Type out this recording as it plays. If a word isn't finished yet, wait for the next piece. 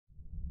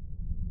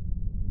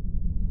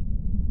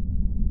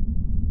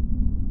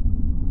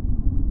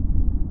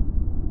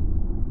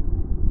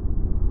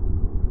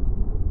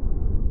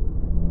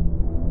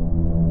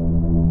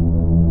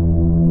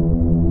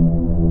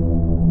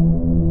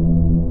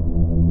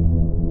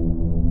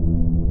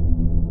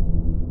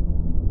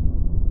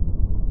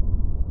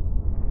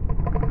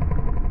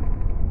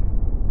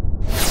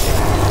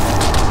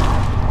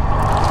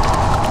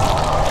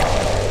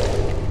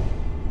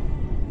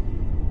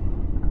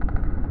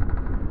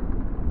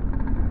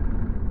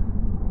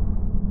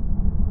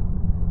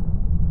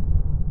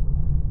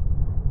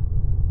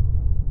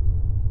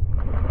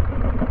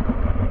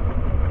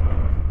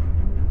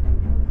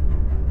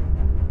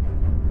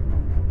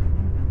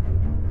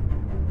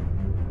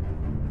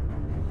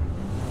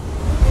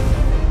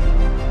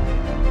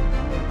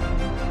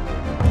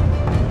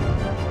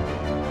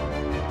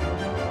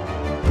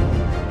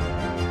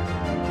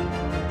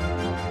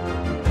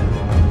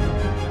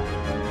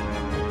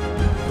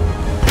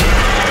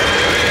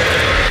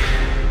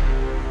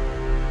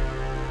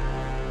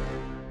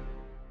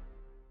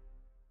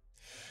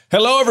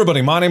Hello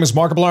everybody, my name is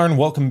Markiplier and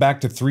welcome back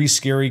to 3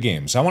 Scary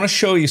Games. I want to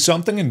show you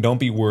something and don't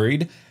be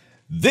worried.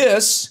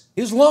 This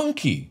is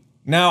Lunky.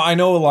 Now, I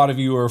know a lot of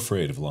you are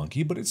afraid of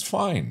Lunky, but it's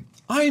fine.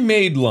 I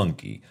made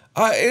Lunky.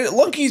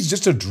 Lunky is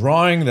just a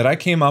drawing that I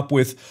came up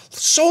with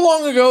so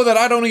long ago that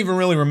I don't even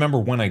really remember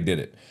when I did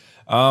it.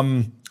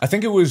 I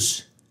think it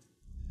was...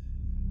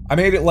 I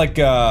made it like,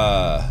 When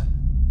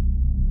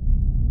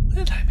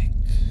did I make...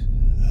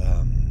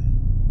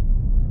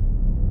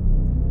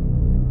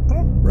 I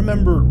don't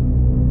remember...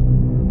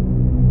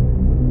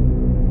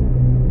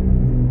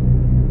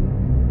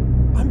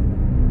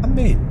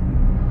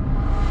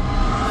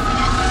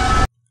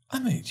 I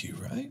made you,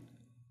 right?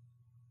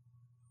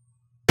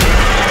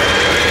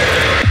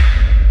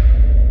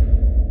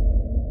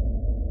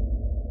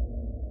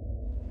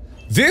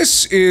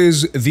 This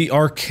is the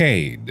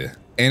arcade,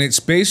 and it's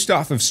based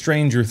off of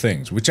Stranger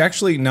Things, which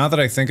actually, now that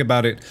I think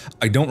about it,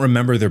 I don't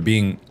remember there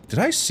being... Did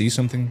I see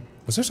something?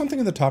 Was there something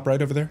in the top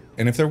right over there?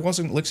 And if there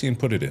wasn't, Lixian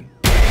put it in.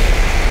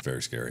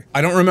 Very scary.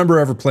 I don't remember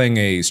ever playing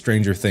a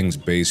Stranger Things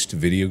based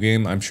video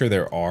game. I'm sure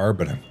there are,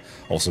 but I'm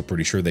also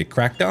pretty sure they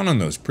crack down on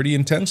those pretty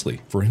intensely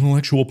for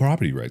intellectual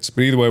property rights.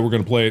 But either way, we're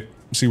gonna play it,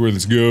 see where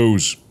this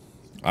goes.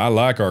 I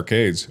like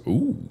arcades.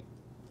 Ooh.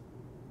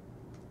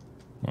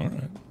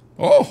 Alright.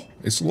 Oh,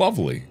 it's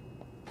lovely.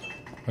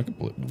 I can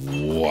play.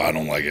 Whoa, I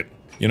don't like it.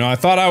 You know, I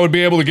thought I would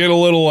be able to get a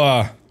little,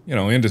 you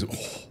know, into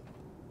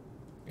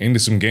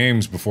some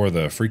games before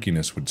the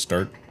freakiness would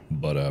start,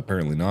 but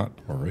apparently not.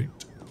 Alright.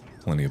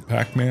 Plenty of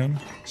Pac-Man,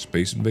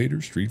 Space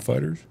Invaders, Street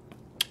Fighters.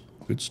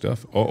 Good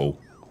stuff. Uh-oh.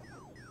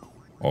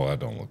 Oh, that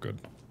don't look good.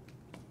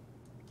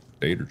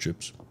 Tater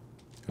chips.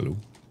 Hello.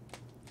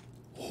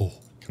 Oh,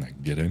 can I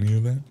get any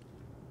of that?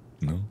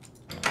 No?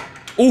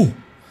 Oh!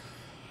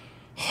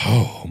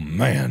 Oh,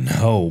 man.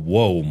 Oh,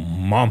 whoa,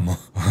 mama.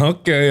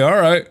 Okay,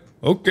 alright.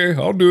 Okay,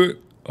 I'll do it.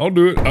 I'll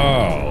do it.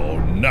 Oh,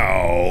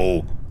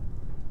 no.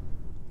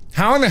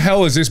 How in the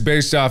hell is this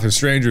based off of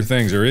Stranger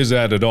Things, or is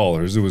that at all,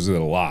 or was it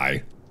a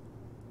lie?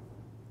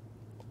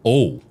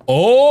 Oh.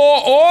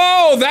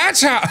 Oh,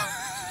 that's how-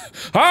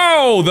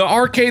 Oh, the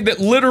arcade that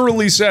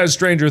literally says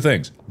Stranger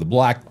Things. The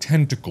black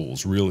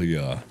tentacles really,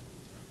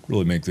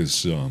 really make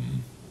this,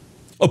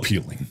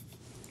 appealing.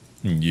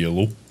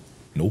 Yellow.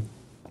 Nope.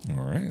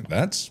 Alright,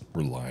 that's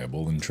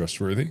reliable and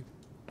trustworthy.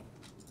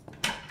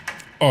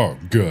 Oh,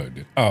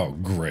 good. Oh,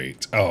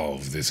 great. Oh,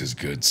 this is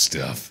good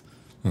stuff.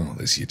 Oh,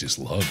 this you just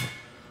love.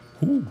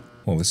 Ooh.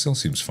 Well, this still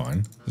seems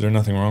fine. Is there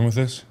nothing wrong with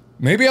this?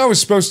 Maybe I was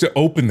supposed to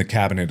open the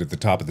cabinet at the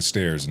top of the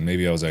stairs, and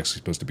maybe I was actually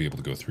supposed to be able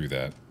to go through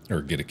that.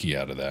 Or get a key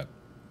out of that.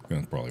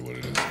 That's probably what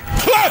it is.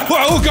 Ah!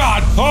 Oh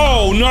god!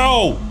 Oh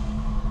no!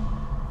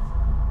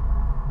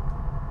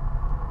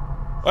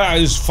 Ah,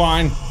 this is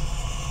fine.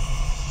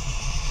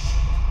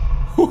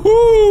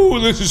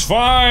 Woohoo! This is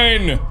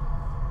fine!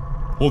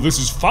 Oh, this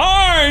is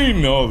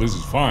fine! Oh, this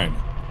is fine.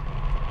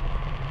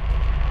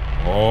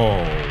 Oh,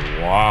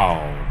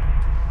 wow.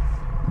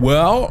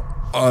 Well,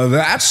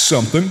 that's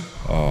something.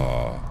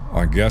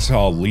 I guess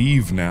I'll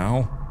leave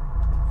now.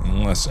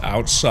 Unless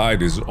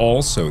outside is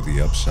also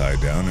the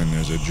upside down and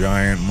there's a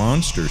giant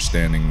monster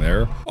standing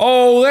there.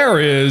 Oh, there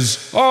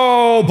is!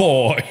 Oh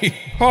boy!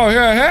 Oh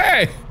yeah,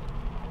 hey!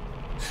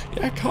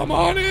 Yeah, come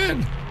on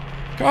in!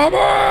 Come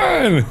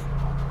on!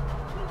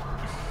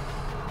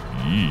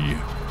 Yeah.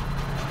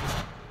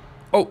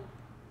 Oh.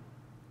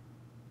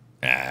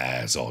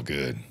 Ah, it's all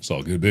good. It's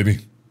all good, baby.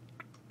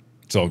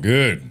 It's all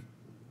good.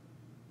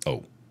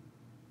 Oh.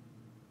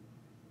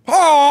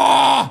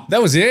 Oh,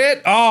 that was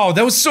it? Oh,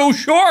 that was so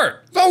short!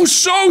 That was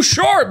so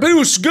short, but it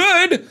was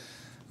good!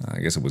 I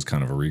guess it was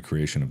kind of a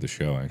recreation of the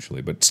show,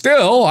 actually, but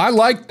still, I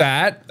liked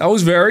that. That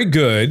was very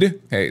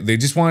good. Hey, they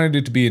just wanted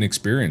it to be an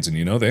experience, and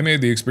you know, they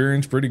made the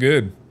experience pretty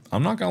good.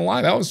 I'm not gonna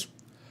lie, that was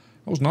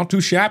not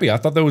too shabby. I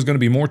thought there was gonna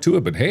be more to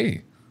it, but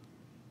hey,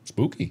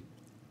 spooky.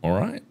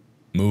 Alright,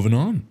 moving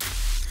on.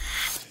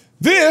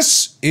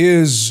 This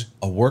is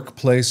a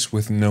workplace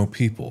with no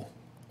people,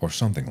 or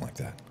something like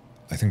that.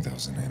 I think that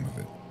was the name of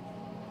it.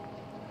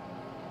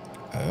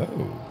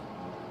 Oh.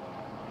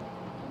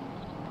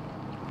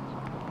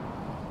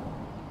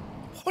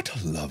 What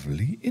a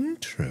lovely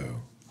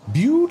intro.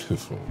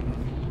 Beautiful.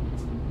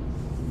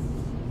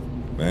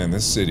 Man,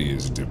 this city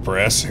is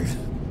depressing.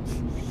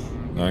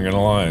 Not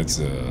gonna lie, it's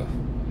a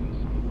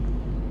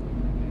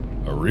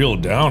real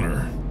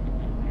downer.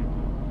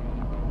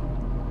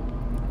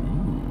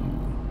 Ooh.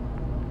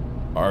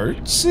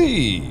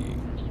 Artsy.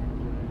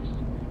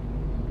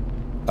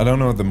 I don't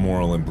know what the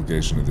moral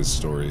implication of this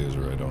story is,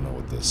 or I don't know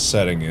what the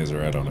setting is,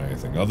 or I don't know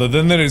anything. Other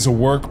than that it's a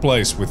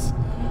workplace with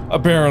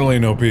apparently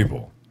no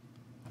people.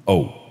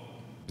 Oh.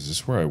 Is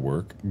this where I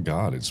work?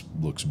 God, it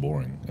looks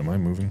boring. Am I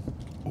moving?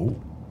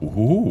 Ooh.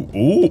 Ooh.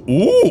 Ooh.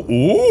 Ooh.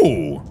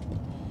 Ooh.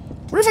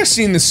 Where have I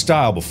seen this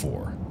style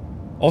before?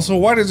 Also,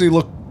 why does he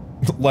look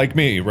like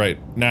me right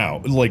now?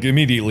 Like,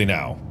 immediately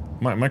now.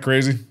 Am I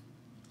crazy?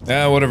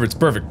 Ah, whatever, it's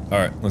perfect.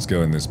 Alright, let's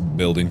go in this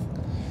building.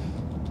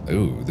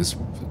 Ooh, this...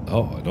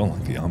 Oh, I don't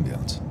like the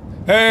ambiance.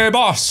 Hey,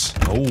 boss!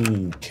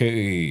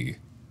 Okay.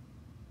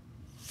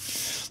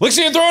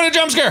 Lixian throwing a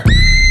jump scare!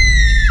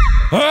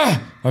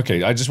 Ah!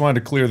 Okay, I just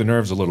wanted to clear the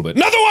nerves a little bit.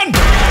 Another one!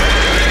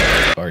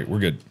 Alright, we're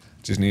good.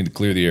 Just need to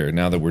clear the air.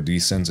 Now that we're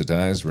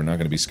desensitized, we're not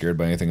gonna be scared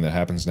by anything that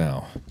happens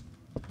now.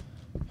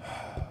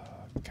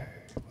 Okay,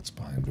 what's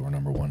behind door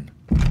number 1?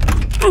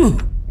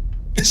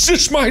 Is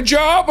this my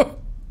job?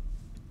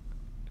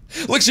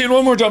 Lexi,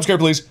 one more jump scare,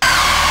 please.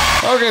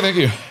 Okay, thank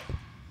you.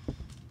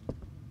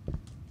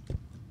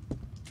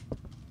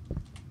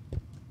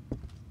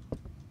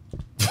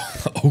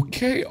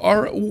 Okay,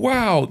 alright,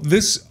 wow,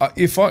 this,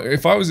 if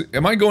I was,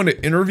 am I going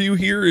to interview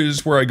here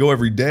is where I go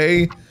every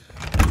day?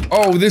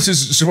 Oh, this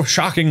is so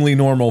shockingly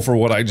normal for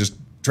what I just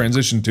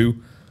transitioned to.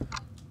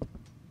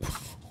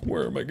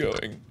 Where am I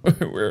going?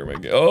 Where am I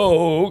going?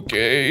 Oh,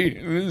 okay,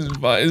 this is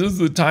fine. Is this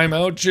the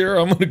timeout chair?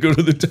 I'm gonna go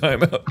to the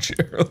timeout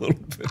chair a little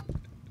bit.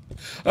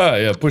 Ah,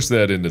 yeah, push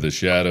that into the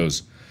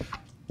shadows.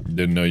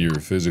 Didn't know you were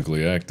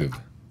physically active.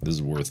 This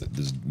is worth it.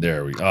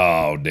 There we go.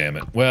 Oh, damn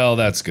it. Well,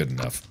 that's good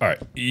enough. Alright.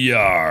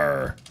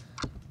 Yar.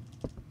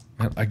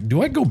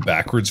 Do I go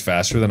backwards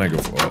faster than I go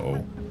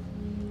uh-oh.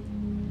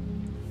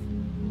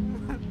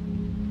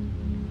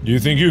 You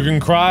think you can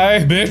cry,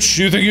 bitch?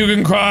 You think you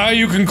can cry?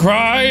 You can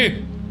cry?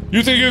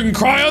 You think you can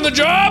cry on the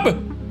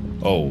job?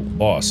 Oh,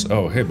 boss.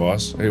 Oh, hey,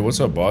 boss. Hey,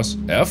 what's up, boss?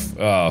 F?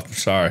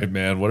 Sorry,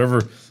 man.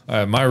 Whatever.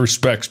 My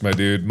respects, my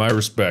dude. My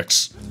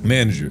respects.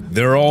 Manager,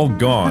 they're all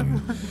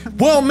gone.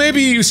 Well,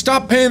 maybe you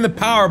stop paying the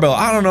power bill.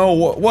 I don't know,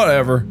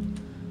 whatever.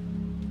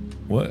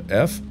 What?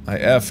 F? I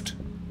F'd.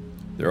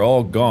 They're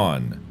all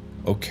gone.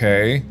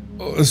 Okay.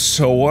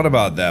 So what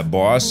about that,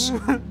 boss?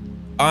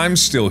 I'm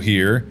still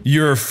here.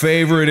 Your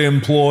favorite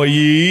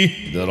employee.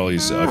 Is that all you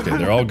said? Okay,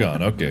 they're all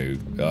gone. Okay.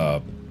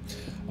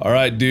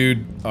 Alright,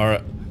 dude.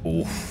 Alright.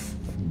 Oof.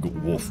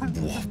 Woof,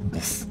 woof,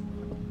 woof.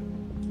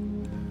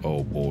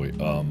 Oh boy.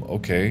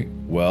 Okay.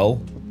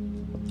 Well.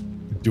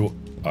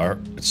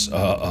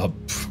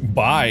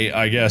 Bye,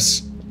 I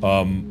guess.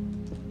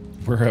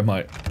 Where am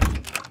I?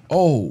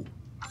 Oh.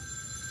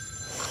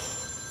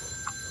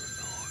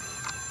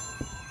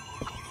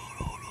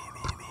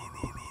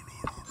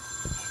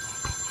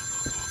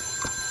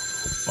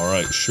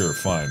 Alright, sure,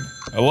 fine.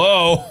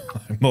 Hello?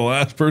 I'm the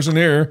last person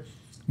here.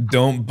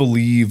 Don't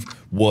believe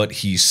what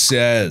he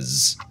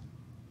says.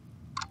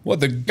 What,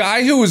 the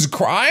guy who was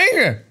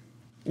crying?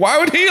 Why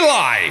would he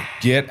lie?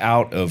 Get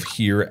out of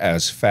here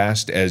as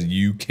fast as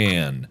you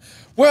can.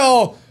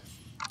 Well,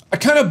 I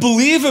kind of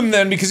believe him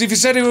then, because if he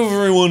said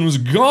everyone was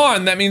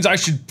gone, that means I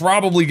should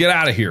probably get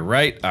out of here,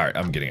 right? Alright,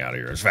 I'm getting out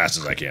of here as fast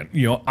as I can.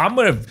 You know, I'm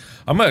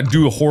gonna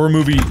do a horror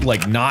movie,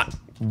 like, not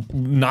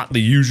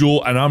the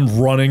usual, and I'm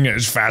running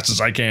as fast as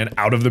I can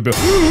out of the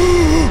building.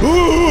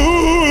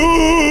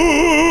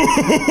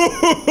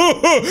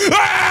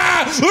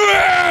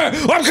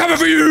 I'm coming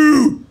for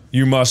you!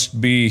 You must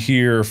be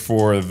here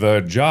for the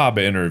job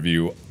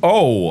interview.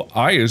 Oh,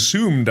 I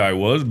assumed I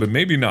was, but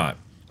maybe not.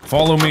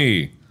 Follow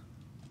me.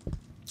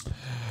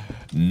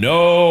 No,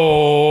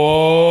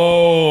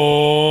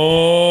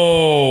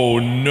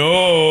 no,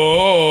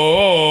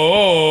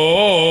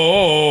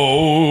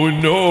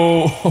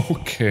 no.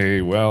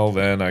 Okay, well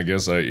then, I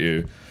guess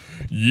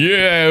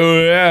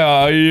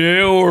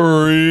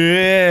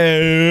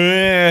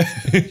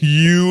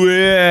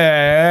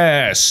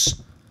US.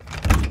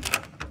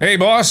 Hey,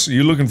 boss,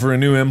 you looking for a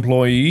new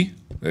employee?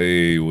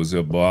 Hey, what's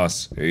up,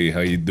 boss? Hey,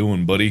 how you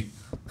doing, buddy?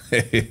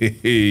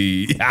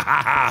 Hey,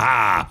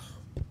 I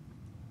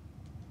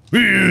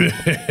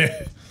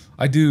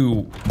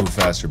do move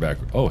faster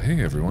backward. Oh,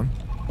 hey, everyone.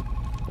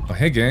 Oh,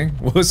 hey, gang.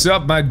 What's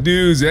up, my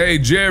dudes? Hey,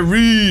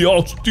 Jerry,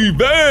 oh,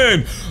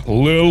 Steven,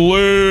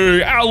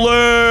 Lily,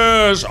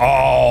 Alice,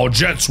 oh,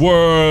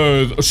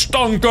 Jetsworth,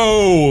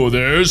 Stunko,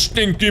 there's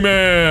Stinky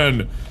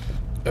Man.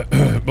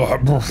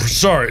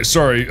 Sorry,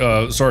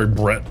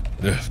 Brett.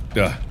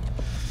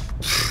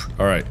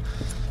 Alright.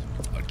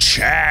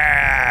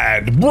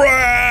 Chad,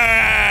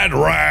 Brad,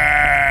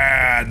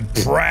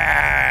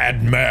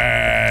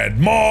 Mad,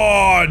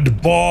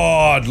 Mod,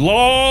 Bod,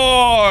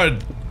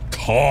 Lord,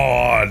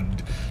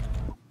 Todd,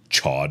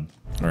 Chod.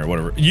 Alright,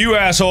 whatever. You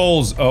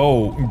assholes!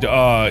 Oh,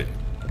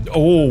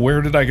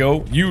 where did I go?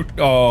 What?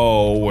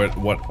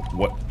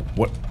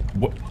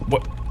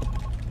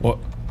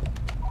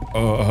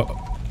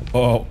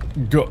 Oh,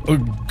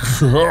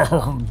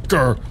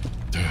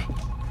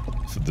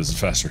 this is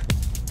faster.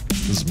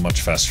 This is much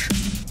faster.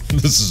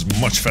 This is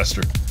much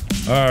faster.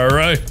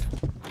 Alright.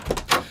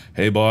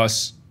 Hey,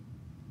 boss.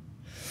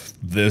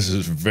 This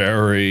is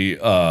very,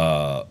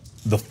 the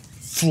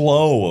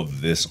flow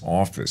of this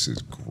office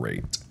is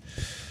great.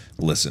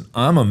 Listen,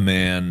 I'm a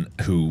man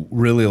who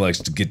really likes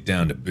to get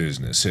down to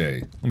business.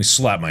 Hey, let me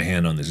slap my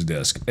hand on this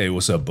desk. Hey,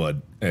 what's up,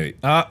 bud? Hey,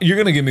 you're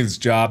gonna give me this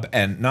job,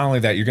 and not only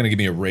that, you're gonna give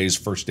me a raise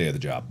first day of the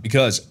job.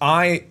 Because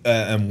I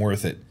am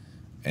worth it.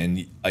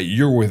 And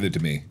you're worth it to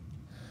me.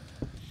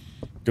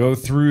 Go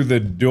through the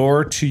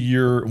door to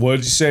your... What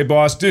did you say,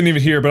 boss? Didn't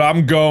even hear, but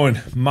I'm going.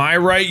 My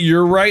right,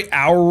 your right,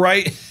 our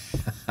right.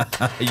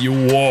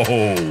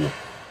 Whoa.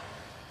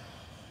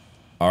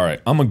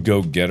 Alright, I'm a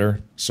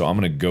go-getter, so I'm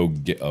gonna go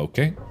get...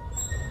 Okay.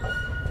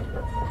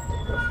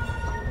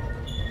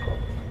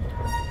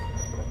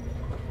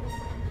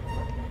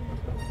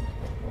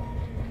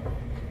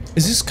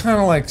 Is this kind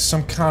of like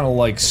some kind of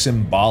like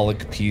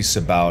symbolic piece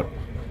about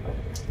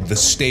the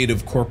state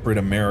of corporate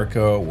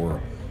America or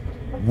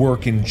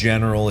work in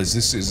general? Is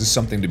this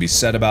something to be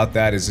said about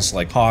that? Is this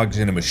like cogs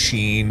in a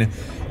machine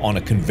on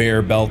a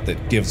conveyor belt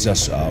that gives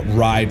us a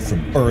ride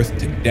from birth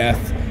to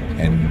death,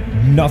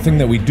 and nothing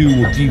that we do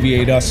will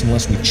deviate us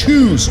unless we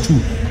choose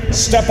to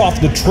step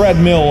off the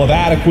treadmill of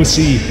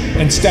adequacy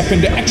and step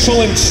into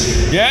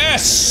excellence?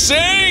 Yes,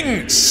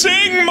 sing!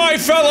 Sing, my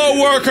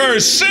fellow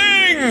workers,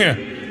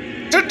 sing!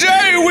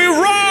 Today we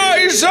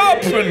rise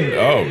up and...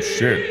 oh,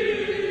 shit.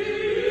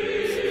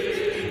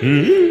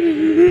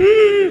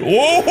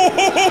 Oh,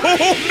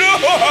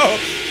 no!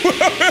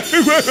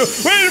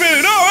 Wait a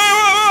minute, no,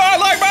 I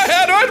like my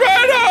head, oh,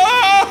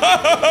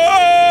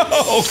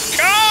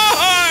 God!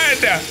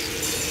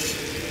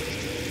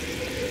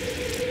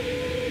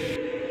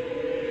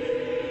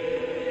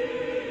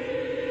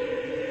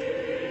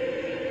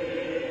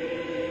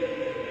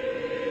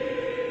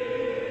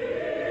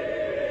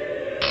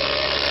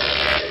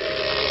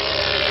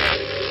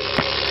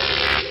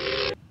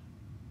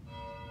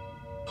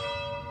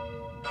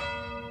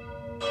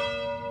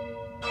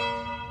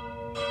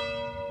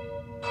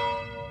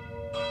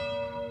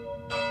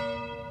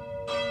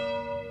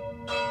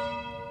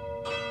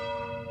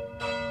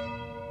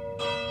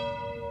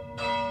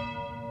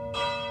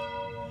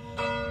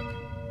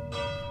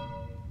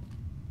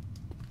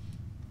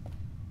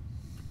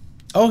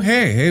 Oh,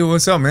 hey,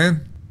 what's up,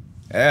 man?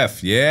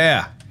 F,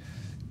 yeah.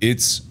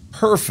 It's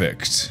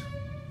perfect.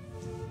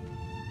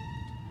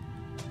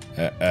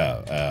 F.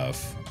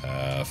 F.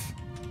 F.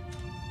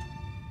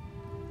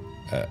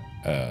 F.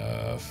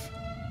 F.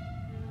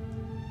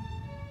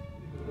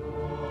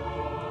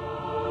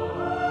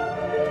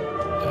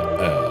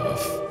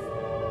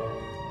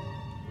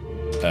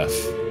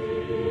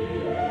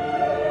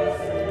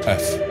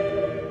 F.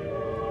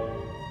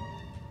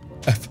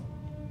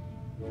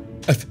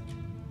 F.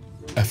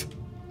 F.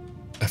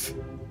 F.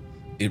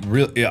 It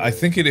really, I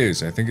think it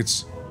is. I think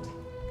it's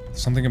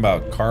something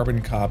about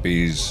carbon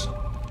copies,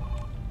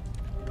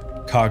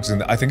 cogs,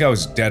 and I think I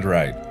was dead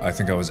right. I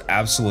think I was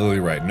absolutely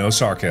right. No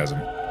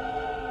sarcasm.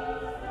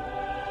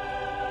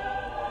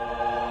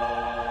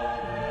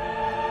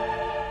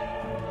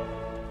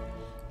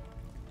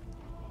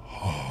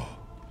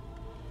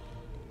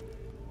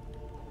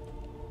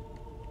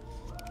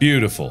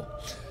 Beautiful.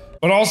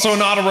 But also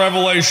not a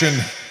revelation.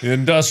 The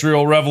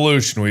Industrial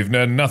Revolution. We've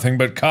had nothing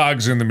but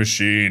cogs in the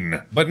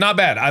machine. But not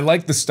bad. I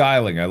like the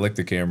styling. I like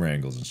the camera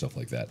angles and stuff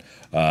like that.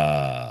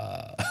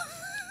 I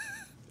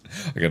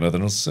got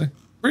nothing else to say.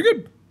 Pretty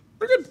good.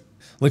 Pretty good.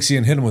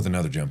 Lixian hit him with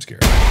another jump scare.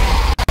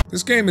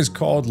 This game is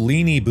called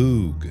Leany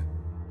Boog.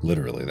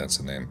 Literally, that's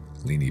the name.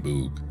 Leany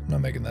Boog. I'm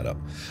not making that up.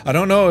 I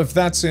don't know if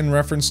that's in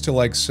reference to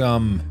like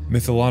some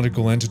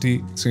mythological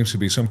entity. It seems to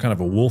be some kind of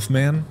a wolf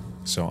man.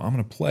 So I'm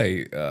gonna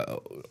play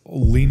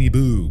Leany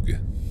Boog.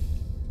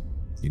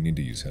 You need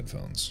to use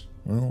headphones.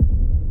 Well,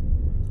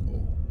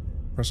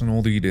 press an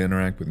old E to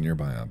interact with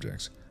nearby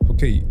objects.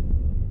 Okay.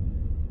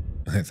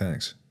 Hey,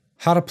 thanks.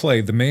 How to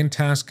play. The main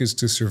task is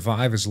to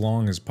survive as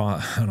long as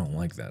I don't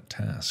like that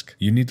task.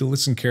 You need to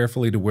listen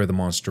carefully to where the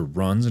monster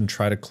runs and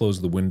try to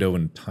close the window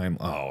in time.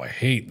 Oh, I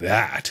hate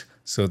that.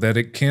 So that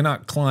it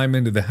cannot climb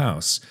into the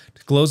house.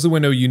 To close the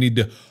window, you need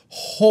to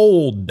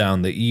hold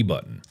down the E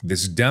button.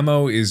 This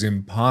demo is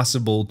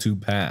impossible to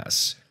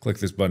pass. Click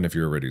this button if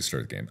you're ready to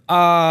start the game.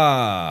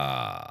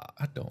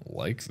 I don't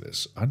like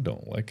this. I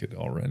don't like it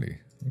already.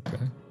 Okay.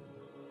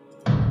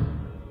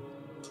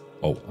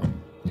 Oh,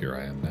 here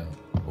I am now.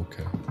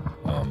 Okay.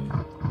 Oh.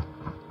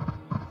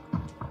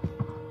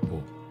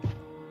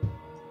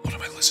 What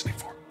am I listening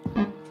for?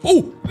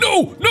 Oh,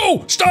 no,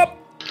 no, stop!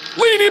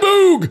 Leany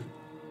Boog!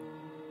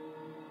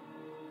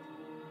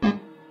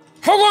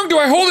 How long do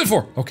I hold it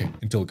for? Okay,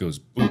 until it goes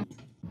boop.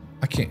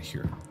 I can't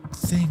hear a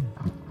thing.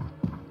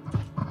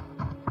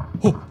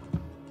 Oh.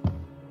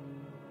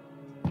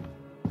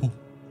 Oh.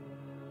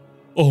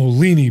 Oh,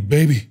 Leany,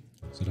 baby.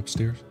 Is it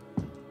upstairs?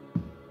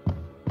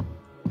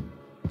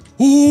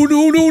 Oh,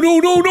 no, no, no,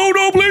 no, no,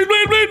 no, please,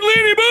 please, please,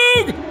 Leany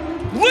Boog!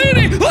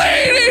 Leany Boog!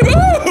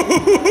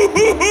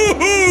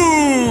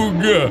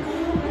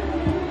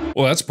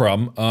 Well, that's a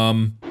problem.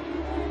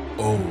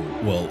 Oh,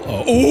 well,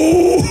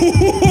 oh!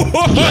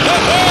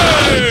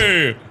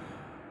 Hey!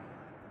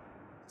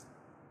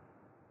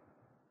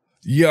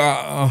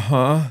 Yeah,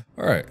 uh-huh.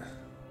 Alright.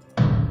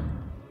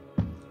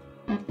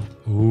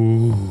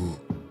 Ooh.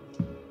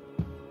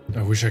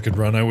 I wish I could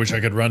run, I wish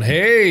I could run.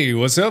 Hey,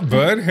 what's up,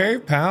 bud? Hey,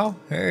 pal.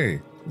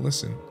 Hey,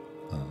 listen.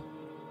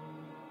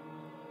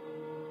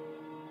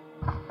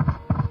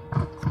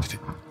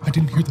 I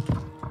didn't hear the...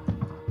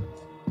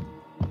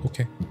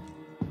 Okay.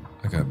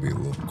 I gotta be a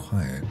little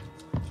quiet.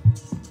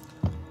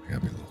 I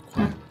gotta be a little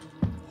quiet.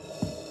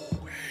 Oh,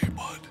 hey,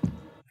 bud.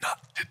 Not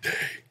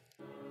today.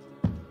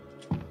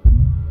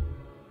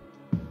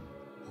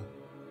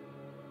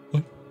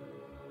 What?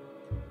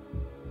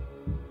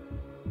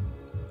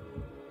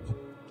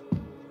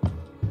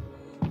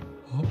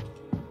 Oh.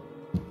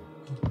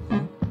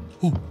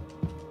 Oh.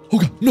 Oh,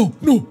 God. No,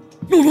 no.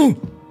 No, no.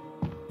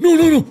 No,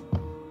 no, no.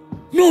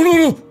 No, no,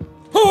 no!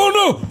 Oh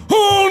no!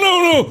 Oh no,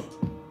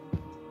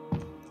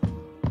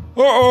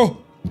 no! Uh-oh!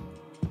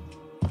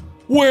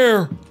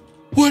 Where?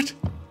 What?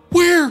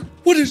 Where?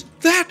 What is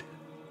that?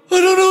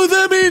 I don't know what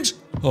that means!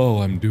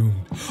 Oh, I'm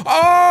doomed.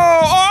 Oh!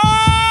 Oh!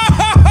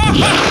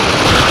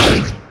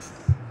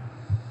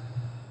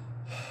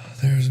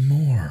 There's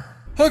more.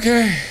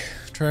 Okay,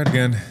 try it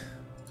again.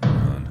 Come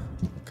on.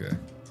 Okay.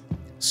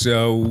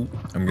 So,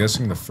 I'm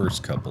guessing the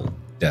first couple,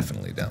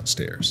 definitely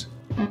downstairs.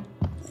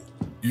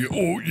 Yeah,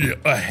 oh,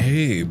 yeah.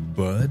 Hey,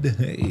 bud.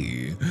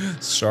 Hey.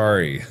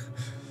 Sorry.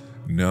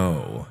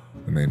 No.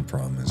 The main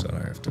problem is that I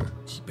have to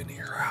keep an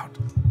ear out.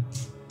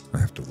 I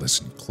have to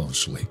listen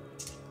closely,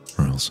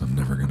 or else I'm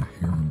never gonna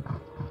hear him.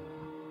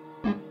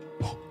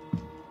 Oh.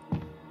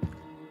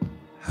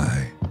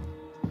 Hi.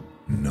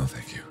 No,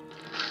 thank you.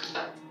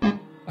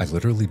 I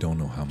literally don't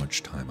know how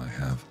much time I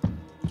have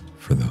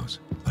for those,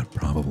 but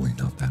probably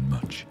not that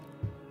much.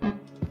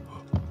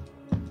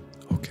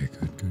 Okay,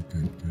 good,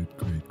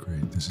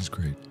 great. This is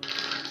great.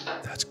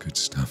 That's good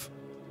stuff.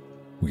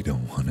 We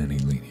don't want any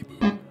leanie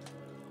boo.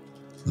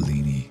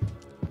 Leanie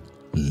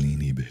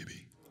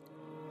baby.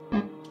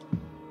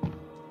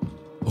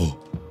 Oh,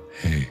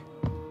 hey.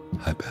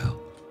 Hi,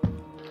 pal.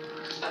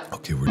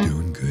 Okay, we're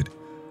doing good.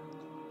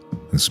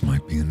 This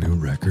might be a new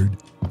record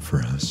for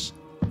us,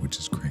 which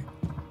is great.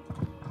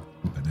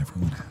 But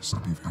everyone has to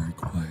be very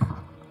quiet.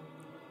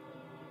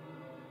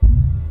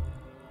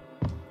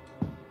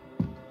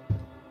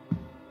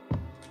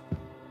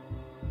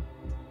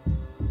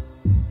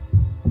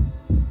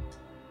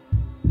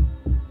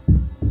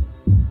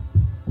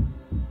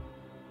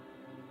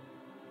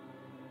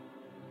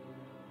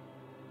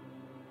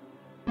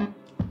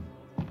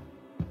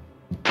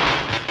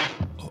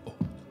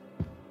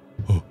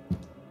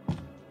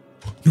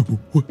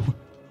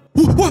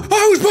 What?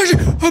 I was pushing,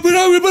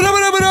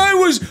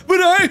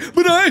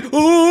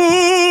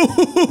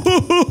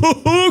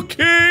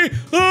 okay.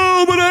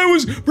 Oh, but I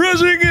was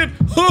pressing it.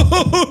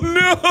 Oh,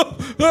 no.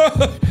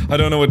 I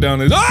don't know what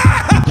down is.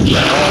 Ah!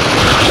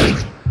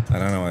 I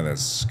don't know why that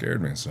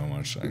scared me so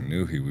much. I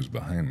knew he was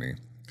behind me.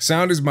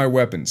 Sound is my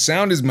weapon.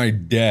 Sound is my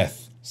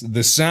death.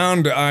 The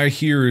sound I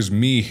hear is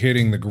me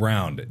hitting the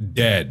ground,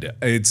 dead.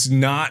 It's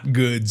not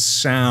good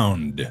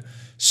sound,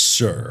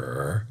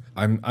 sir.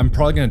 I'm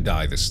probably gonna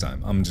die this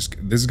time. This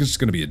is just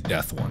gonna be a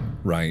death one,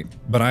 right?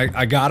 But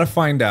I gotta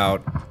find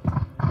out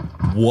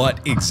what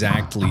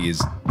exactly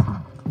is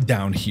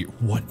down here.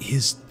 What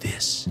is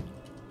this?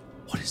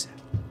 What is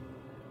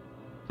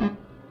that?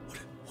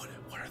 What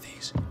are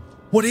these?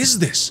 What is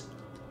this?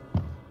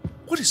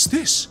 What is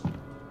this?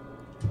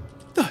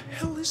 What the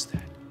hell is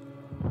that?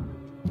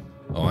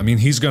 Oh, I mean,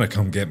 he's gonna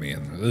come get me,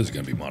 and this is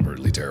gonna be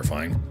moderately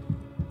terrifying.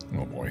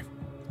 Oh boy.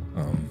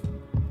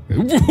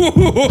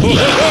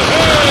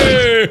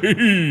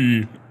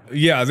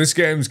 Yeah, this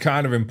game's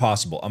kind of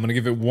impossible. I'm gonna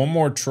give it one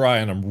more try,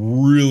 and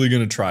I'm really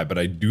gonna try, but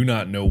I do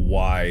not know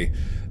why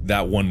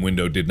that one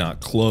window did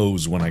not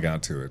close when I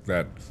got to it.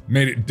 That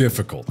made it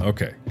difficult.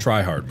 Okay,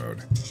 try hard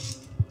mode.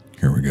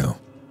 Here we go.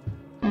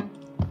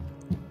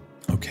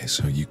 Okay,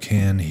 so you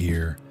can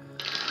hear...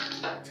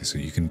 Okay, so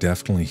you can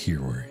definitely hear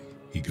where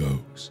he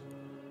goes.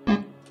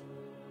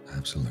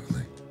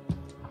 Absolutely.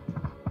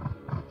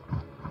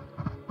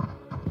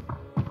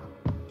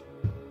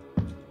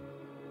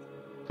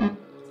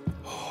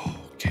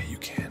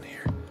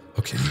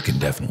 Okay, you can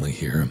definitely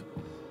hear him.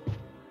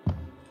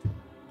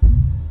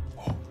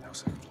 Oh, that was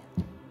second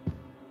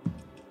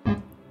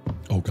floor.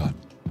 Oh god.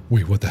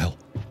 Wait, what the hell?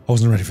 I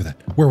wasn't ready for that.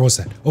 Where was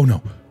that? Oh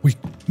no. Wait,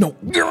 no.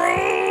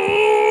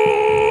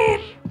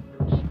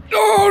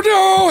 Oh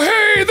no!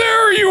 Hey,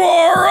 there you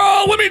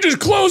are! Let me just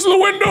close the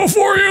window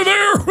for you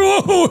there!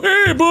 Oh,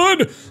 hey,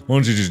 bud! Why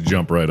don't you just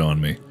jump right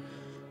on me?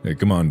 Hey,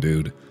 come on,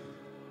 dude.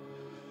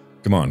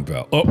 Come on,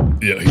 pal. Oh,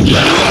 yeah.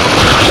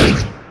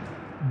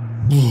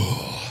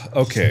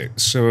 Okay,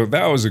 so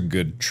that was a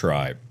good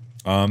try.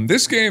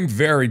 This game,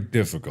 very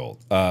difficult.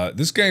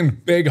 This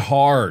game, big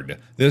hard.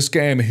 This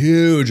game,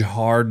 huge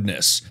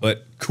hardness.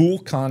 But cool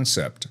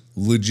concept,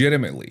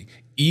 legitimately.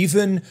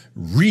 Even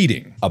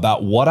reading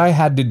about what I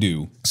had to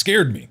do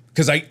scared me.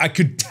 Because I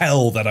could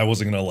tell that I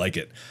wasn't gonna like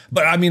it.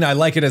 But I mean, I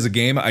like it as a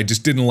game, I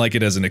just didn't like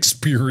it as an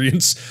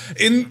experience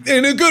in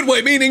a good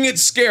way, meaning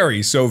it's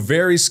scary. So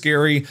very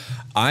scary.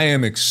 I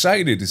am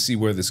excited to see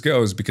where this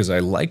goes because I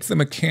like the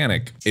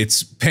mechanic.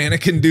 It's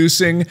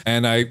panic-inducing,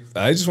 and I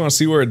just want to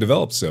see where it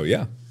develops. So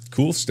yeah,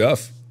 cool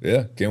stuff.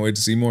 Yeah, can't wait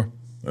to see more.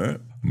 All right,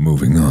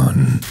 moving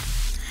on.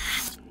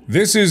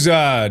 This is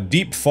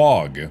Deep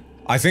Fog.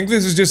 I think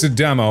this is just a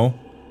demo.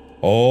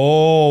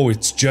 Oh,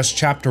 it's just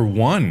chapter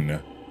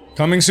 1.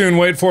 Coming soon,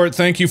 wait for it,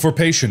 thank you for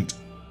patient.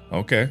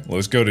 Okay,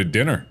 let's go to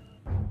dinner.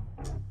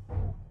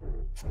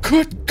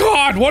 Good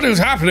God, what is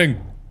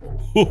happening?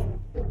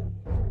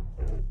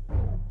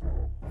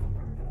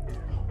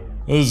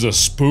 This is the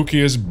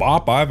spookiest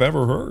bop I've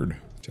ever heard.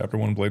 Chapter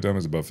 1 playtime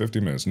is about 50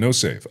 minutes, no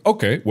save.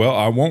 Okay, well,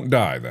 I won't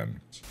die then.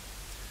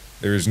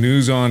 There's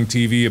news on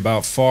TV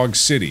about Fog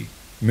City,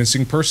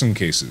 missing person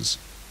cases.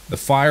 The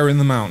fire in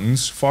the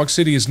mountains, Fog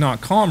City is not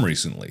calm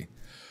recently.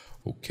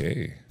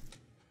 Okay.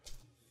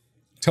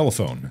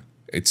 Telephone.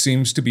 It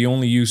seems to be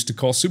only used to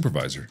call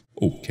supervisor.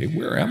 Okay,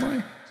 where am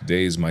I?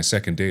 Today is my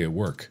second day at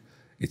work.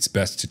 It's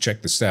best to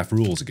check the staff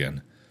rules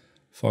again.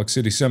 Fox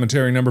City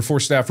Cemetery number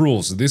 4 staff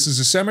rules. This is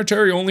a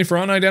cemetery only for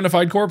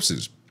unidentified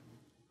corpses.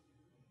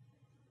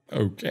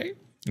 Okay.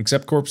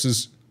 Except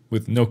corpses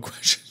with no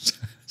questions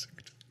asked.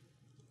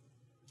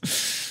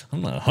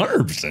 I'm not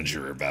 100%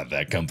 sure about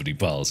that company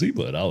policy,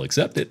 but I'll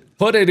accept it.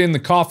 Put it in the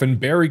coffin,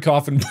 bury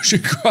coffin, push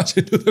it across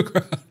into the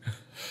ground.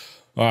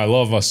 Oh, I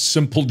love a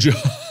simple job.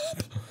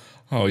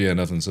 Oh yeah,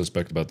 nothing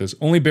suspect about this.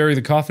 Only bury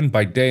the coffin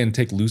by day and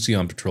take Lucy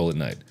on patrol at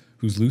night.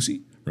 Who's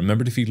Lucy?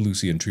 Remember to feed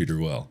Lucy and treat her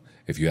well.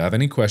 If you have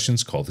any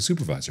questions, call the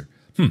supervisor.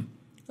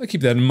 I'll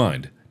keep that in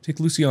mind. Take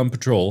Lucy on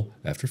patrol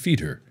after feed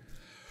her.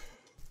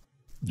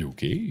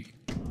 Okay.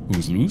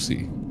 Who's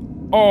Lucy?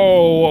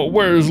 Oh,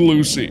 where's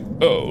Lucy?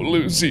 Oh,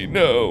 Lucy,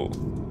 no.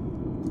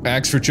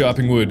 Axe for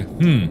chopping wood.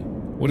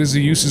 What is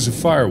the uses of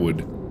firewood?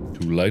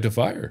 To light a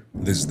fire.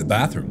 This is the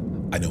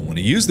bathroom. I don't want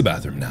to use the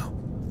bathroom now.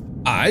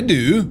 I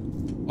do.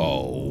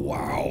 Oh,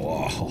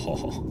 wow.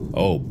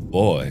 Oh,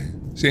 boy.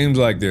 Seems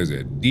like there's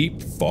a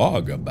deep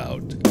fog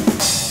about.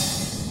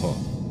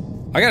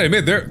 Oh. I gotta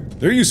admit,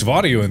 their use of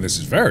audio in this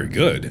is very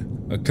good.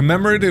 A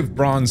commemorative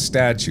bronze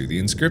statue. The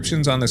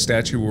inscriptions on the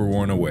statue were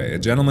worn away. A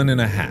gentleman in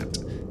a hat.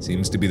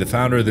 Seems to be the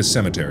founder of this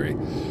cemetery.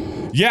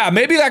 Yeah,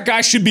 maybe that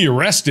guy should be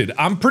arrested.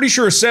 I'm pretty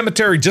sure a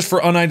cemetery just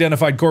for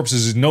unidentified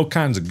corpses is no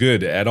kinds of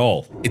good at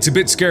all. It's a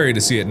bit scary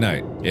to see at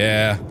night.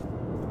 Yeah.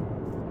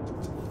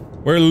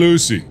 Where's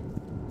Lucy?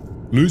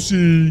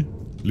 Lucy.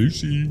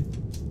 Lucy.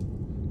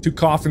 2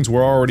 coffins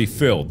were already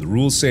filled. The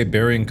rules say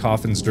burying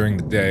coffins during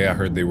the day. I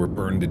heard they were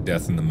burned to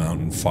death in the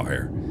mountain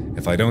fire.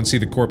 If I don't see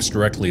the corpse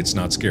directly, it's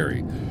not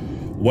scary.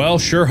 Well,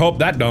 sure hope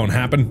that don't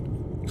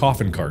happen.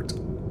 Coffin cart.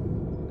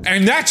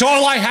 And that's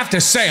all I have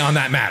to say on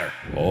that matter.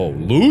 Oh,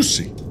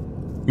 Lucy.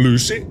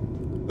 Lucy?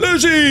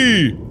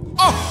 Lucy!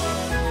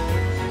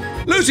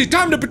 Oh! Lucy,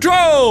 time to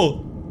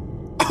patrol!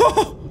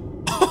 Oh!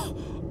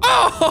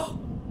 Oh!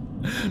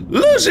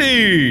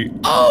 Lucy!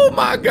 Oh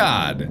my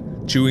god!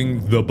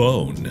 Chewing the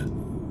bone.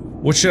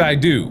 What should I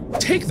do?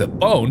 Take the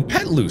bone,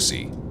 pet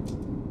Lucy.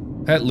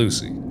 Pet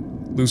Lucy.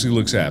 Lucy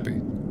looks happy.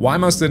 Why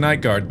must the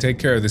night guard take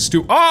care of this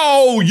stew?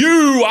 Oh,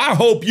 you! I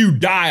hope you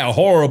die a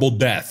horrible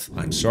death.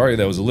 I'm sorry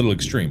that was a little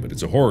extreme, but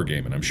it's a horror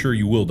game and I'm sure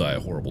you will die a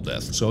horrible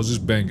death, so I was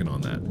just banking on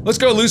that. Let's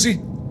go,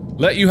 Lucy.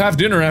 Let you have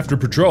dinner after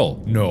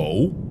patrol.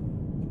 No.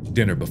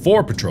 Dinner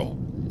before patrol.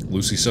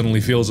 Lucy suddenly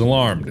feels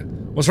alarmed.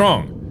 What's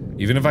wrong?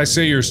 Even if I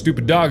say you're a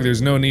stupid dog,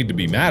 there's no need to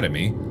be mad at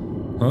me.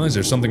 Huh? Is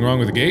there something wrong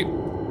with the gate?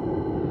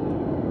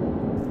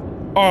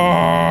 Oh,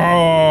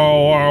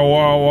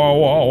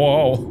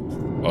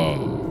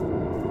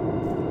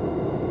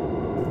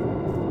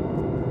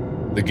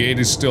 the gate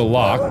is still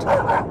locked.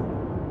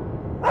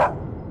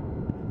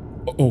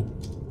 Uh-oh.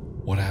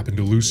 What happened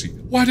to Lucy?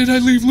 Why did I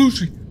leave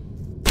Lucy?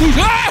 Lucy!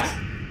 Ah!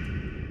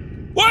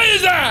 What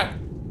is that?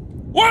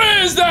 What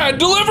is that?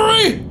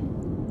 Delivery?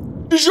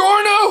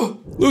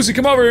 DiGiorno? Lucy,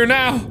 come over here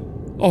now.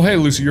 Oh, hey,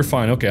 Lucy, you're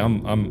fine. Okay,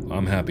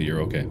 I'm happy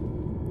you're okay.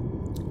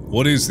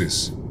 What is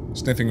this?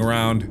 Sniffing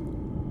around.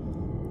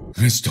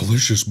 It's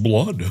delicious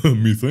blood,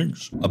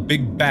 methinks. A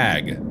big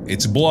bag.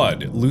 It's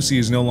blood. Lucy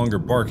is no longer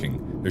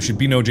barking. There should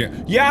be no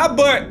jam. Yeah,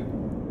 but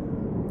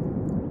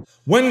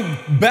when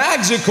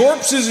bags of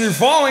corpses are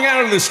falling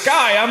out of the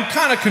sky, I'm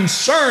kind of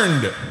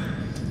concerned.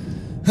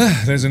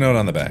 There's a note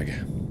on the bag.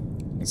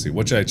 Let's see,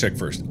 what should I check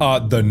first?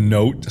 The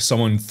note.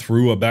 Someone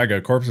threw a bag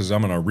of corpses.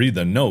 I'm gonna read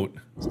the note.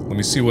 Let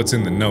me see what's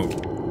in the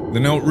note. The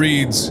note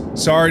reads,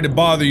 "Sorry to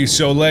bother you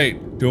so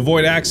late. To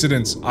avoid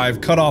accidents,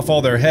 I've cut off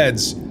all their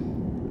heads.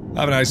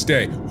 Have a nice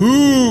day."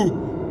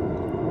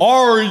 Who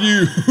are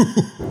you?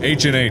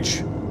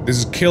 H&H. This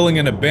is killing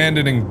and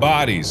abandoning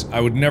bodies.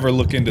 I would never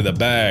look into the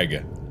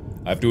bag.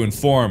 I have to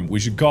inform. We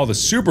should call the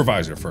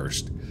supervisor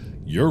first.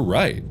 You're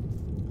right.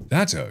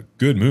 That's a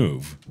good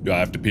move. Do I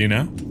have to pee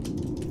now?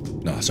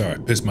 No, sorry. I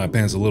pissed my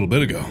pants a little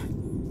bit ago.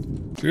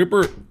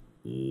 Super.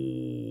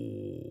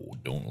 Oh,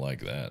 don't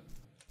like that.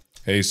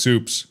 Hey,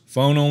 Soups.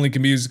 Phone only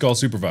can be used to call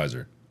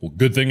supervisor. Well,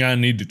 good thing I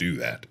need to do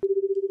that.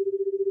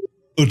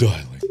 A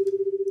dialing.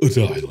 A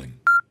dialing.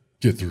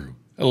 Get through.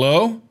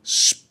 Hello?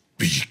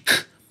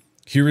 Speak.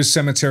 Here is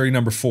cemetery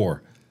number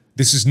 4.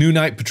 This is new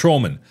night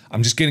patrolman.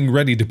 I'm just getting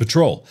ready to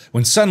patrol,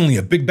 when suddenly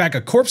a big bag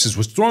of corpses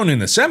was thrown in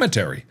the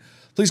cemetery.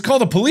 Please call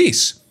the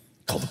police.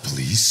 Call the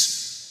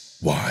police?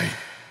 Why?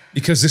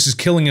 Because this is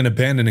killing and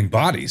abandoning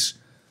bodies.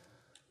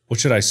 What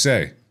should I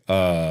say?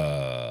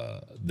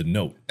 The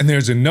note. And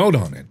there's a note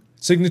on it.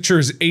 Signature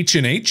is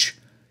H&H?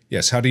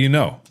 Yes, how do you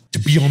know? To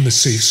be on the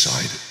safe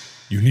side,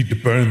 you need to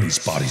burn these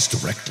bodies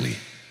directly,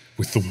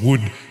 with the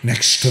wood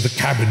next to the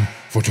cabin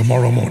for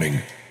tomorrow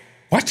morning.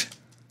 What?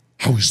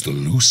 How is the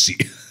Lucy?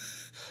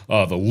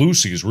 The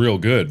Lucy is real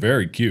good,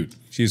 very cute.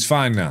 She's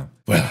fine now.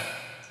 Well,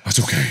 that's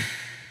okay.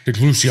 Take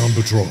Lucy on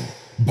patrol.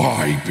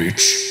 Bye,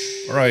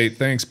 bitch. Alright,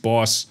 thanks,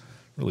 boss.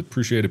 Really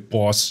appreciate it,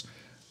 boss.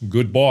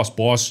 Good boss,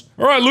 boss.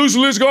 Alright, Lucy,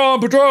 let's go on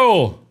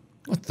patrol!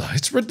 What the?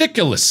 It's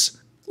ridiculous.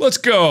 Let's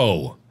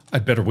go!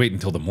 I'd better wait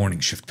until the morning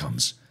shift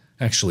comes.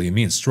 Actually, it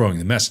means throwing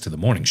the mess to the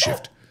morning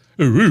shift.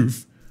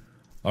 Oof.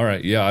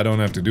 Alright, yeah, I don't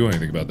have to do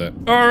anything about that.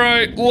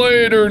 Alright,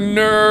 later,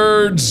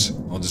 nerds!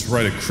 I'll just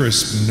write a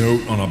crisp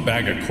note on a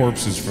bag of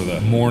corpses for the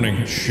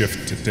morning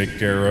shift to take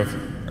care of.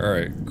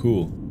 Alright,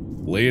 cool.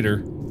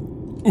 Later.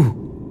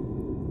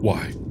 Ooh!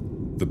 Why?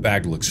 The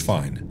bag looks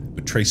fine,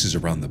 but traces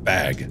around the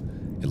bag.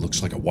 It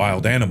looks like a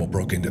wild animal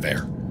broke into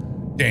there.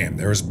 Damn,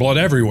 there is blood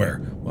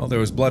everywhere! Well, there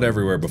was blood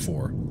everywhere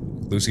before.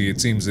 Lucy, it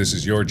seems this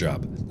is your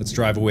job. Let's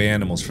drive away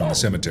animals from the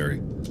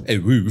cemetery. A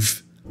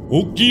roof.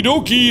 Okie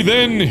dokie,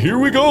 then, here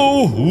we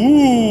go!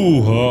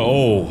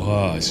 Ooh,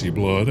 I see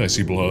blood, I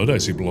see blood, I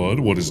see blood.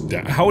 What is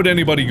down? How would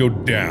anybody go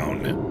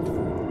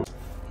down?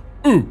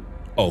 Ooh!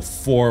 Oh,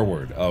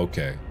 forward,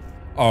 okay.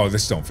 Oh,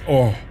 this don't-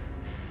 oh.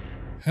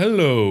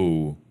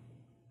 Hello.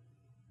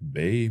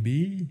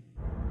 Baby?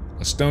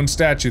 A stone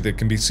statue that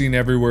can be seen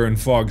everywhere in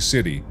Fog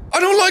City. I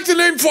don't like the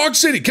name Fog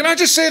City! Can I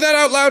just say that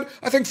out loud?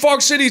 I think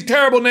Fog City's a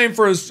terrible name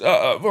for a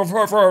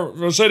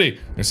city.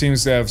 It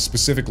seems to have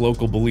specific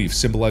local beliefs,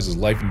 symbolizes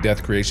life and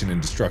death, creation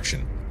and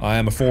destruction. I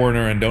am a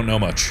foreigner and don't know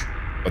much.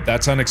 But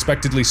that's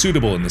unexpectedly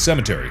suitable in the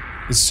cemetery.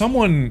 Is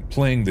someone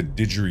playing the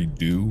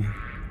didgeridoo?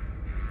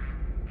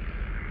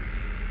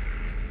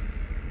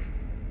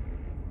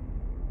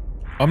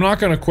 I'm not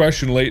gonna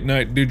question late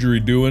night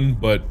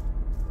didgeridooing, but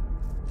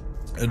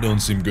it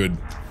don't seem good.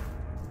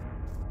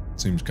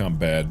 Seems kinda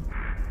bad.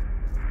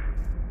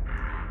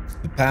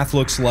 The path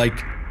looks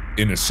like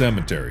in a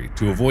cemetery.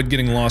 To avoid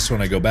getting lost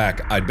when I go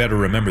back, I'd better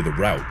remember the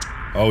route.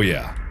 Oh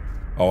yeah.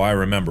 Oh, I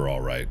remember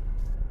alright.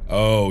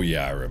 Oh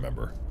yeah, I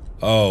remember.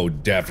 Oh,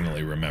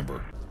 definitely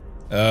remember.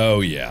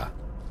 Oh yeah.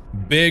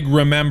 Big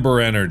remember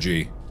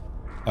energy.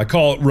 I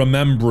call it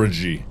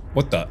remembrage.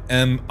 What the?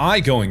 Am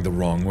I going the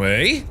wrong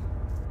way?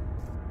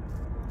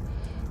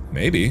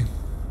 Maybe.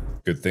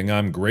 Good thing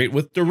I'm great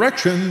with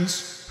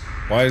directions.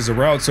 Why is the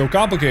route so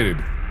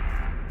complicated?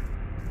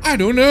 I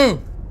don't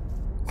know.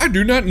 I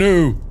do not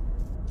know.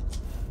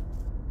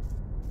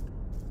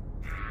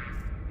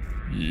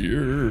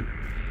 You're...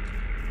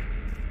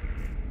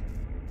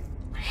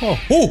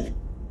 Oh!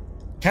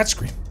 Cat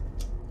scream.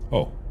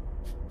 Oh.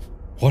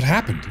 What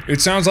happened?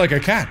 It sounds like a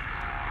cat.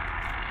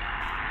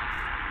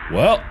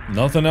 Well,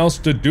 nothing else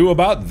to do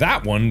about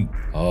that one.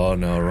 Oh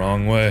no,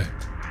 wrong way.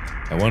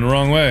 I went the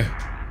wrong way.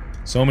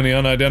 So many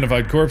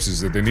unidentified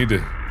corpses that they need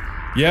to...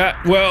 Yeah,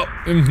 well,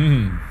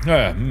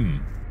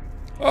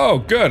 Oh,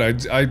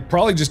 good. I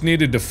probably just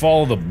needed to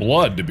follow the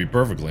blood, to be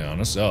perfectly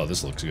honest. Oh,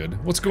 this looks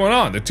good. What's going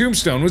on? The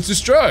tombstone was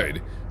destroyed.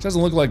 It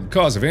doesn't look like the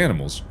cause of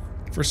animals.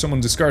 First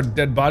someone discarded a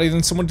dead body,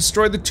 then someone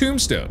destroyed the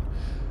tombstone.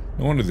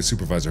 No wonder the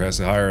supervisor has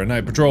to hire a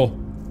night patrol.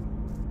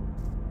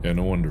 Yeah,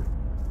 no wonder.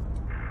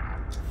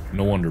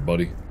 No wonder,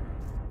 buddy.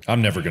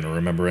 I'm never gonna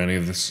remember any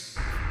of this.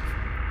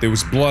 There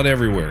was blood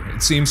everywhere.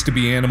 It seems to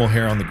be animal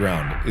hair on the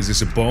ground. Is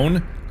this a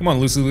bone? Come on,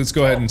 Lucy, let's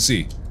go ahead and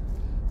see.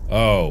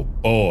 Oh,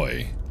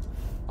 boy.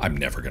 I'm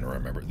never gonna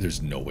remember.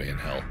 There's no way in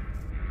hell.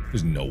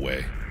 There's no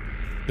way.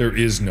 There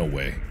is no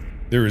way.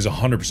 There is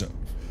 100%.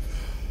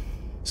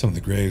 Some of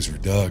the graves were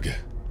dug.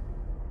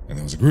 And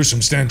there was a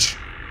gruesome stench.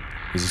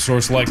 Is the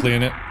source likely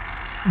in it?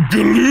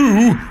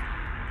 Gulu!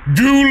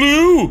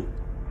 Gulu!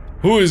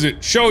 Who is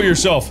it? Show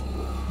yourself.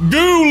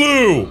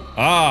 Gulu!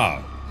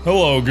 Ah.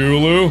 Hello,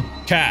 Gulu.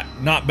 Cat.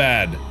 Not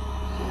bad.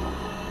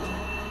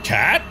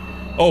 Cat?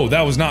 Oh,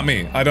 that was not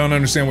me. I don't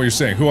understand what you're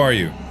saying. Who are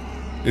you?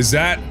 Is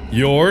that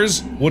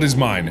yours? What is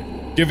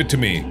mine? Give it to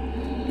me.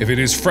 If it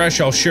is fresh,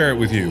 I'll share it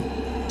with you.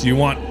 Do you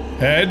want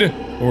head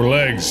or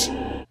legs?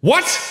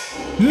 What?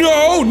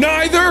 No,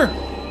 neither!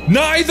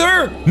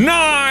 Neither!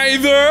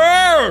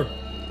 Neither!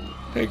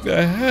 Take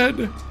the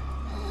head.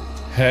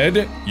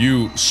 Head?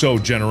 You sow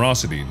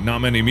generosity. Not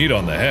many meat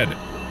on the head.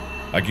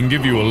 I can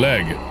give you a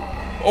leg.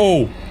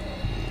 Oh.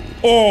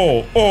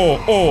 Oh,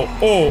 oh, oh,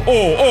 oh, oh,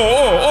 oh,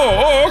 oh,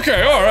 oh,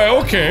 okay, alright,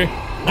 okay.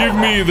 Give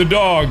me the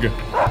dog.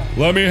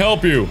 Let me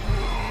help you.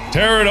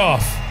 Tear it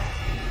off.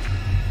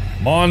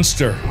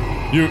 Monster.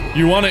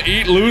 You wanna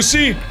eat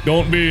Lucy?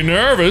 Don't be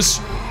nervous.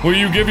 Will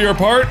you give your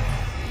part?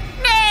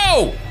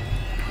 No!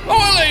 I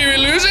won't let you eat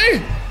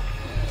Lucy!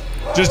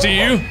 Just eat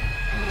you?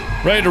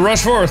 Ready to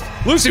rush forth.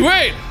 Lucy,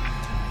 wait!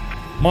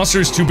 Monster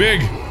is too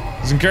big.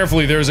 Listen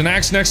carefully, there is an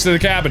axe next to the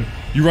cabin.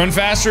 You run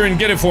faster and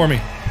get it for me.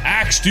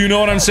 Axe, do you know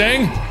what I'm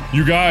saying?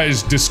 You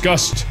guys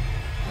discussed.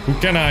 Who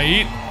can I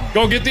eat?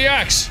 Go get the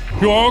axe.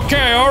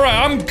 Okay, alright,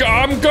 I'm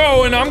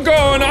going. Oh,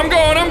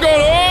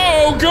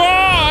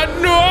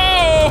 God,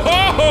 no!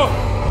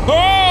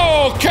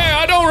 Oh, okay,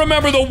 I don't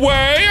remember the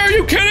way. Are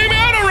you kidding me?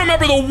 I don't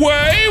remember the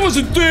way. Was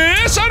it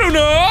this? I don't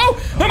know.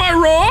 Am I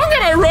wrong?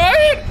 Am I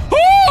right?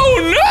 Oh,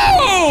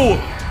 no!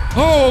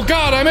 Oh,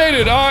 God, I made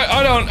it.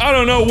 I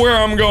don't know where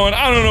I'm going.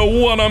 I don't know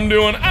what I'm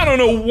doing. I don't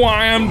know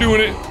why I'm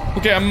doing it.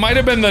 Okay, I might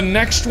have been the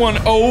next one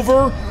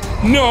over.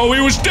 No,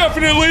 it was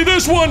definitely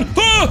this one.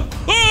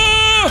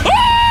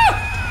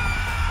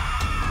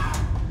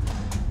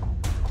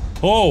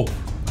 Oh.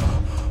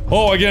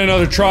 Oh, I get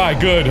another try.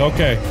 Good,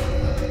 okay.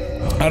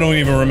 I don't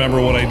even remember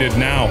what I did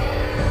now.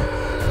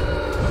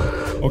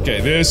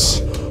 Okay, this.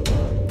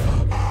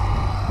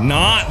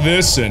 Not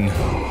this'n.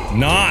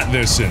 Not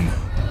this'n.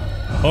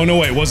 Oh no,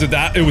 wait, was it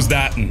that? It was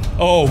that'n.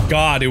 Oh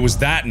god, it was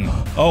that'n.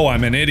 Oh,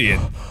 I'm an idiot.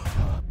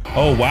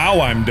 Oh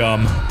wow, I'm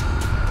dumb.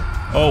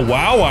 Oh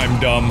wow, I'm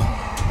dumb.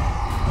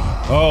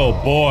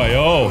 Oh boy,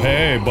 oh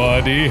hey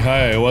buddy.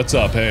 Hey, what's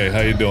up? Hey,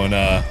 how you doing?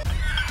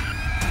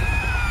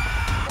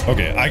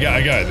 Okay, I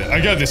got it. I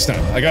got it this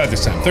time. I got it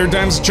this time. Third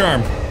time's the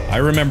charm. I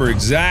remember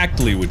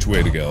exactly which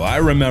way to go. I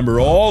remember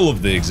all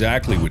of the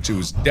exactly which. It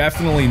was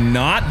definitely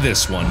not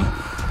this one.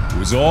 It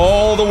was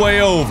all the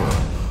way over.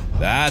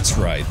 That's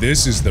right.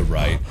 This is the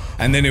right.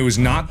 And then it was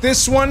not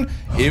this one.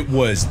 It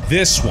was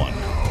this one.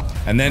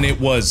 And then it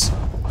was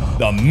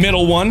the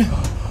middle one.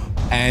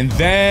 And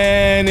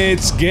then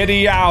it's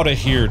getty out of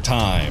here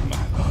time.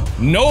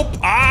 Nope,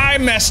 I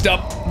messed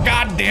up.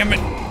 God damn it.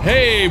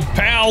 Hey,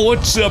 pal,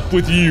 what's up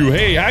with you?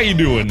 Hey, how you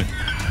doing?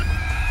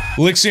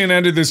 Lixian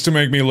ended this to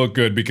make me look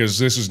good because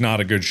this is not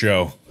a good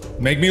show.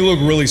 Make me look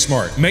really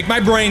smart. Make my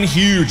brain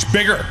huge,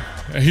 bigger,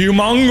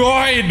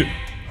 humongoid,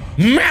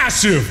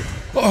 massive,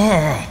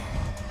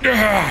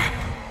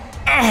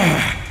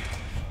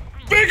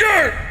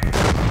 bigger.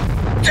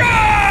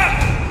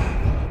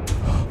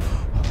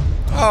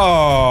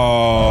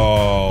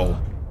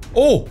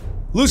 Oh,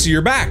 Lucy,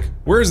 you're back.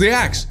 Where's the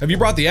axe? Have you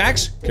brought the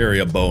axe? Carry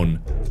a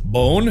bone.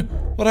 Bone?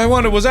 What I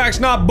wanted was axe,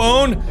 not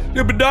bone.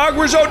 Yeah, but dog,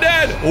 we're so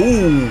dead.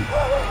 Oh,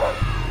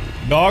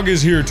 dog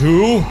is here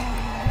too.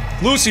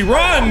 Lucy,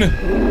 run!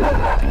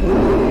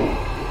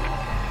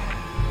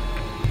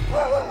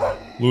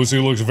 Lucy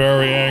looks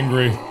very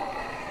angry.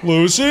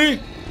 Lucy?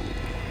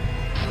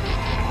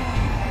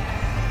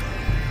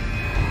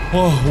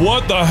 Oh,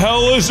 what the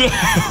hell is it?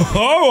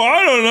 Oh,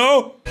 I don't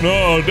know.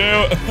 No,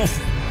 damn it.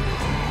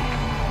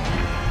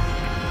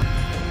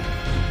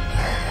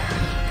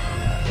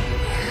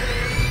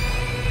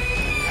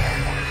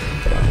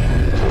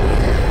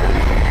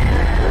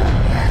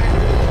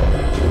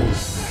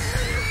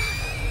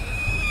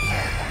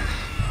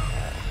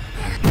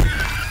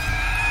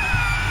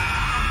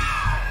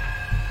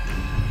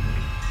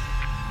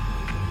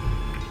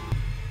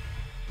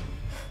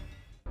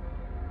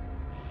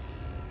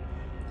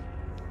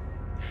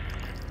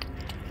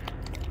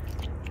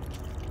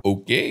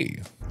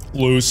 Okay.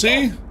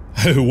 Lucy?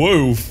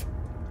 Woof.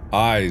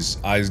 Eyes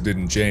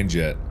didn't change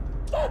yet.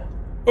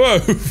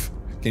 Woof.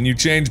 Can you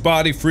change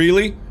body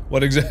freely?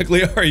 What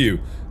exactly are you?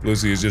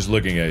 Lucy is just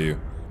looking at you.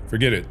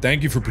 Forget it.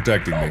 Thank you for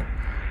protecting me.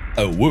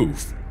 Oh,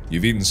 woof.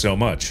 You've eaten so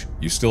much.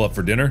 You still up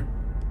for dinner?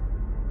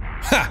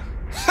 Ha!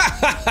 Ha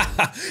ha ha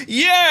ha!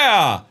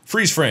 Yeah!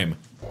 Freeze frame.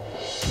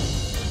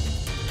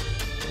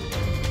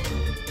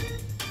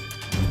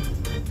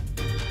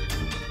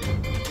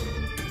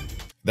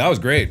 That was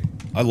great.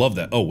 I love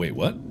that. Oh, wait,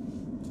 what?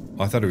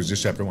 Oh, I thought it was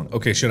just chapter 1.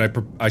 Okay,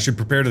 I should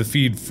prepare to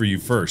feed for you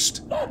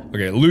first.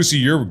 Okay, Lucy,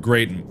 you're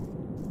great.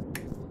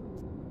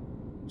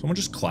 Someone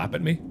just clap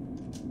at me?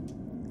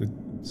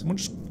 Someone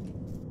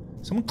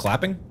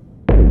clapping?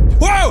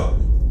 Whoa!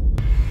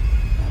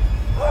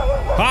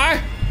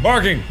 Hi?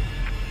 Barking.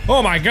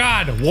 Oh my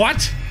god,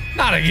 what?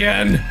 Not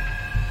again.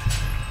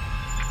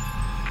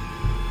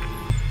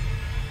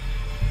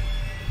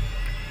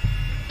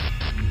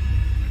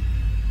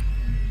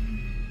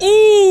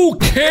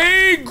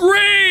 Okay,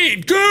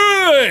 great,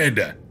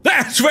 good!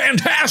 That's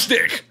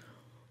fantastic!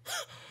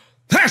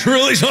 That's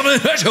really something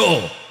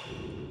special!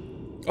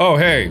 Oh,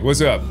 hey, what's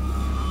up?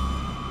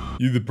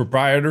 You the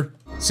proprietor?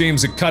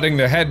 Seems that cutting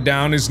the head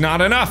down is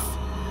not enough,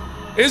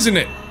 isn't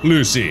it,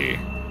 Lucy?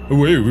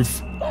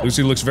 Woof.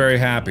 Lucy looks very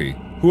happy.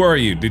 Who are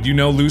you? Did you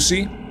know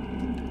Lucy?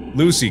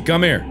 Lucy,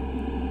 come here.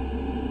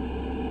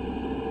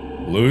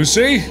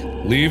 Lucy,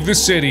 leave the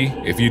city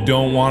if you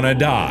don't want to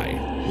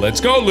die.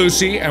 Let's go,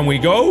 Lucy, and we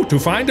go to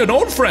find an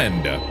old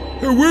friend.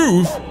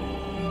 Woof.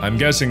 I'm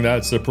guessing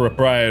that's the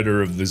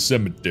proprietor of the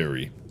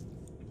cemetery.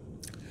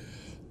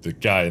 The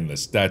guy in the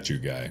statue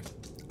guy.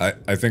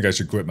 I think I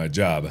should quit my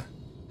job.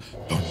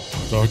 I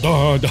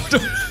love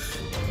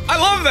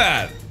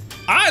that!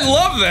 I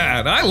love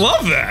that! I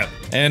love that!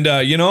 And,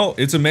 you know,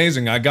 it's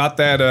amazing. I got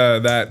that,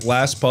 that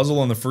last puzzle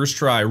on the first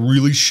try.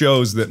 Really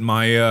shows that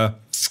my,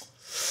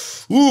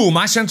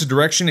 my sense of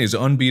direction is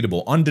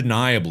unbeatable.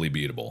 Undeniably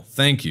beatable.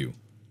 Thank you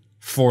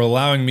for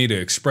allowing me to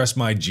express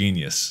my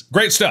genius.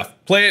 Great stuff.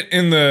 Play it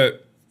in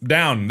the...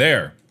 down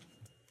there.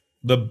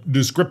 The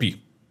descripy.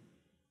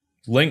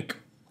 Link.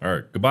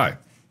 Alright, goodbye.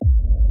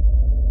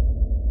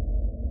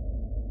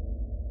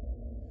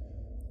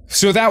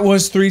 So that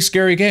was 3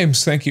 scary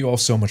games. Thank you all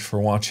so much for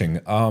watching.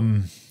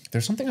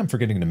 There's something I'm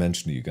forgetting to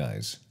mention to you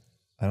guys.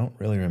 I don't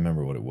really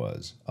remember what it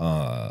was.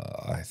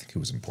 I think it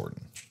was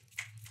important.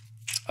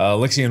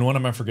 Lixian, what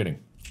am I forgetting?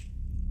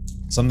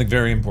 Something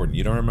very important.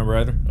 You don't remember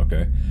either?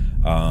 Okay.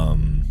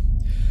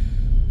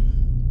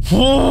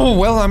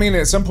 Well, I mean,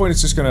 at some point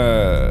it's just gonna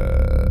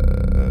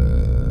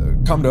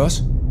come to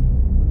us.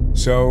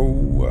 So,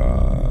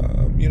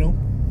 you know,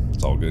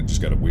 it's all good.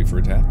 Just gotta wait for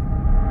it to happen.